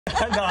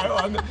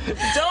I'm...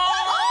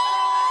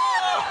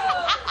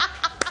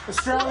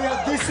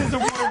 Australia, this is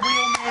what a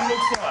real man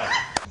looks like.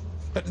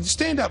 But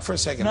stand up for a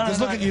second. Because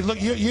look at you. Look,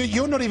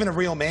 you're not even a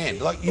real man.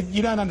 Like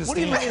you don't understand. What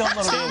do you mean I'm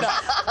not a real man?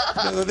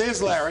 Stand up.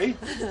 There's Larry.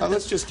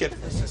 Let's just get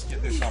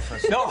this off for a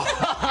second. No.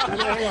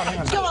 Hang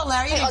on. Come on,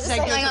 Larry. Hang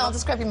on, I'll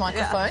just grab your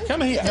microphone.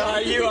 Come here. No,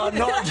 you are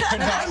not.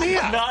 Come here.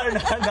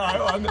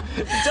 I'm...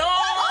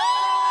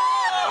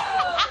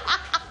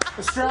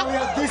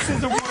 Australia, this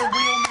is what a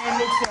real man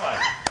looks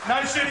like.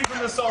 No shooting from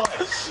the side.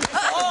 This is a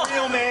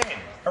real man.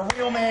 A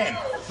real man.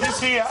 This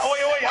here.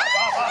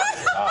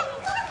 Up.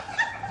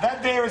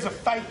 That there is a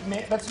fake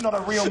man. That's not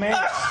a real man.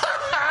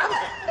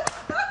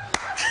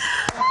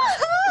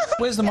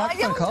 Where's the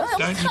microphone, Cole?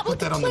 Don't you put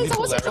that on the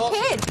nipple, Larry.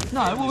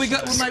 No, well,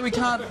 mate, we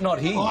can't. Not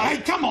here. Oh,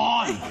 hey, come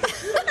on.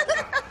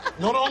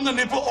 Not on the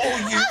nipple.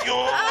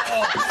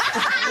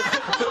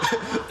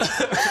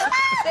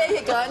 There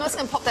you go. I'm just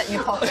going to pop that in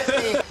your pocket.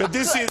 But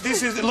this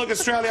is, look,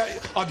 Australia,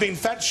 I've been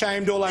fat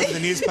shamed all over the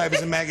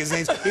newspapers and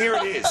magazines. Here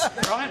it is,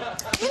 right?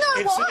 You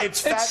know what?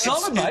 It's fat. It's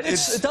solid, mate.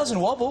 It doesn't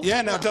wobble.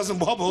 Yeah, no, it doesn't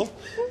wobble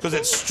because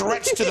it's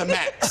stretched to the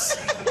max.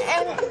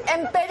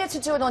 And better to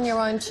do it on your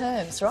own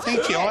terms, right?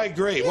 Thank you, I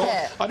agree. Well,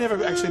 Yeah. I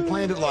never actually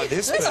planned it like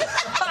this, but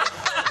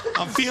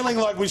I'm feeling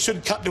like we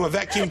should cut to a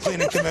vacuum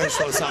cleaner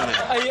commercial or something.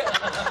 Sorry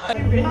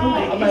about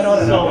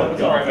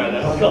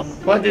that.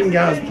 Well, it didn't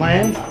go as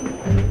planned.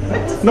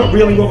 Not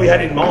really what we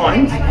had in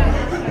mind.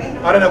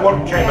 I don't know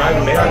what came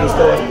over me. I just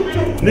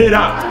thought, nude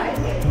up.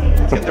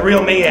 Let's get the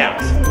real me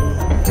out.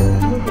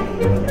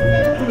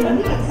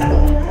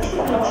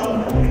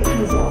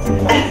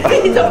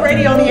 He's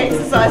already on the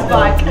exercise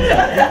bike.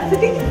 I'm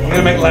going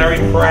to make Larry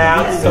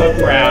proud, so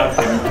proud.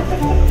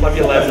 Love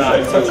you,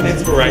 Lazar. Such an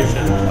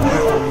inspiration.